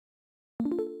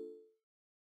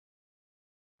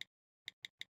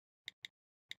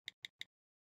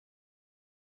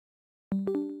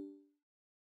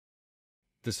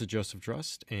This is Joseph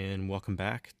Drust, and welcome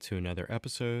back to another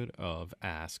episode of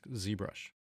Ask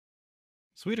ZBrush.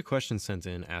 So we had a question sent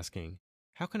in asking,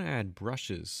 how can I add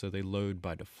brushes so they load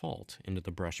by default into the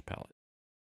brush palette?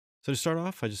 So to start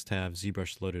off, I just have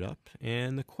ZBrush loaded up,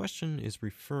 and the question is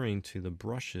referring to the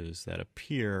brushes that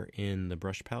appear in the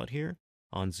brush palette here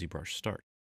on ZBrush Start.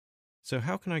 So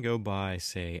how can I go by,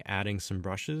 say, adding some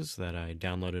brushes that I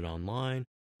downloaded online,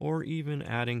 or even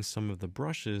adding some of the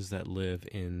brushes that live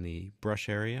in the brush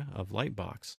area of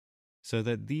Lightbox, so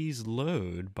that these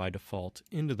load by default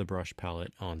into the brush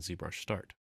palette on ZBrush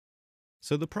Start?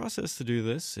 So the process to do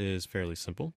this is fairly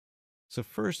simple. So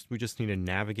first, we just need to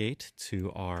navigate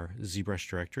to our ZBrush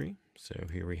directory. So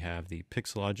here we have the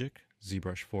Pixelogic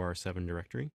ZBrush 4R7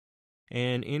 directory.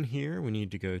 And in here, we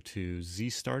need to go to Z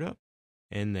Startup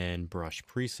and then Brush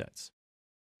Presets.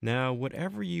 Now,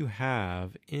 whatever you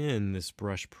have in this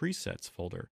Brush Presets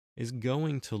folder is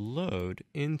going to load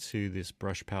into this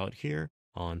brush palette here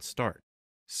on Start.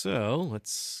 So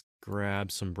let's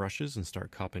grab some brushes and start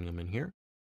copying them in here.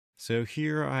 So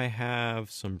here I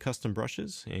have some custom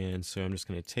brushes, and so I'm just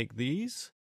going to take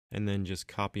these and then just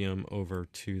copy them over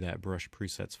to that Brush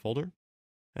Presets folder.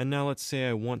 And now let's say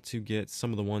I want to get some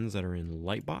of the ones that are in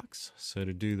Lightbox. So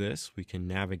to do this, we can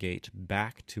navigate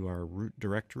back to our root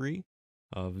directory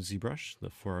of ZBrush, the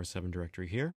 4R7 directory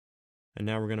here. And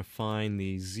now we're going to find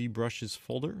the ZBrushes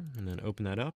folder and then open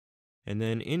that up. And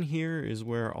then in here is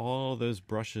where all those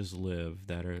brushes live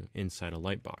that are inside a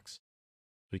Lightbox.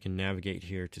 We can navigate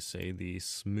here to, say, the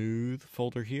Smooth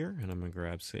folder here. And I'm going to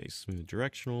grab, say, Smooth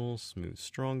Directional, Smooth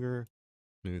Stronger,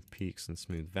 Smooth Peaks, and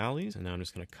Smooth Valleys. And now I'm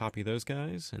just going to copy those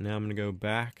guys. And now I'm going to go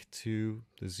back to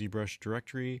the ZBrush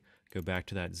directory, go back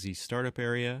to that Z Startup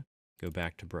area, go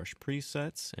back to Brush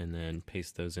Presets, and then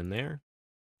paste those in there.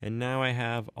 And now I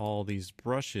have all these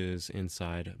brushes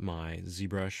inside my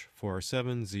ZBrush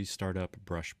 4R7 Z Startup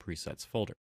Brush Presets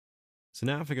folder. So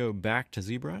now if I go back to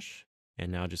ZBrush,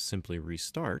 and now just simply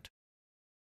restart,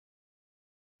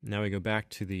 now we go back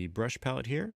to the brush palette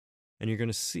here, and you're going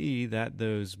to see that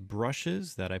those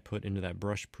brushes that I put into that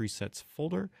Brush Presets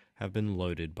folder have been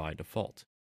loaded by default.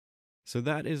 So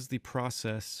that is the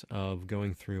process of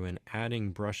going through and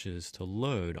adding brushes to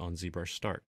load on ZBrush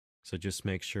Start. So just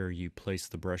make sure you place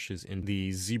the brushes in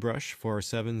the ZBrush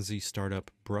 4R7 Z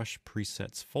Startup Brush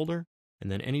Presets folder,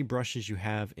 and then any brushes you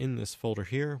have in this folder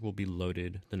here will be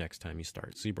loaded the next time you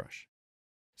start ZBrush.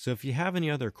 So if you have any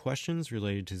other questions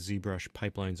related to ZBrush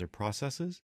pipelines or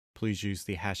processes, please use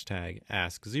the hashtag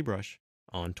AskZBrush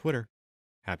on Twitter.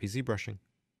 Happy ZBrushing!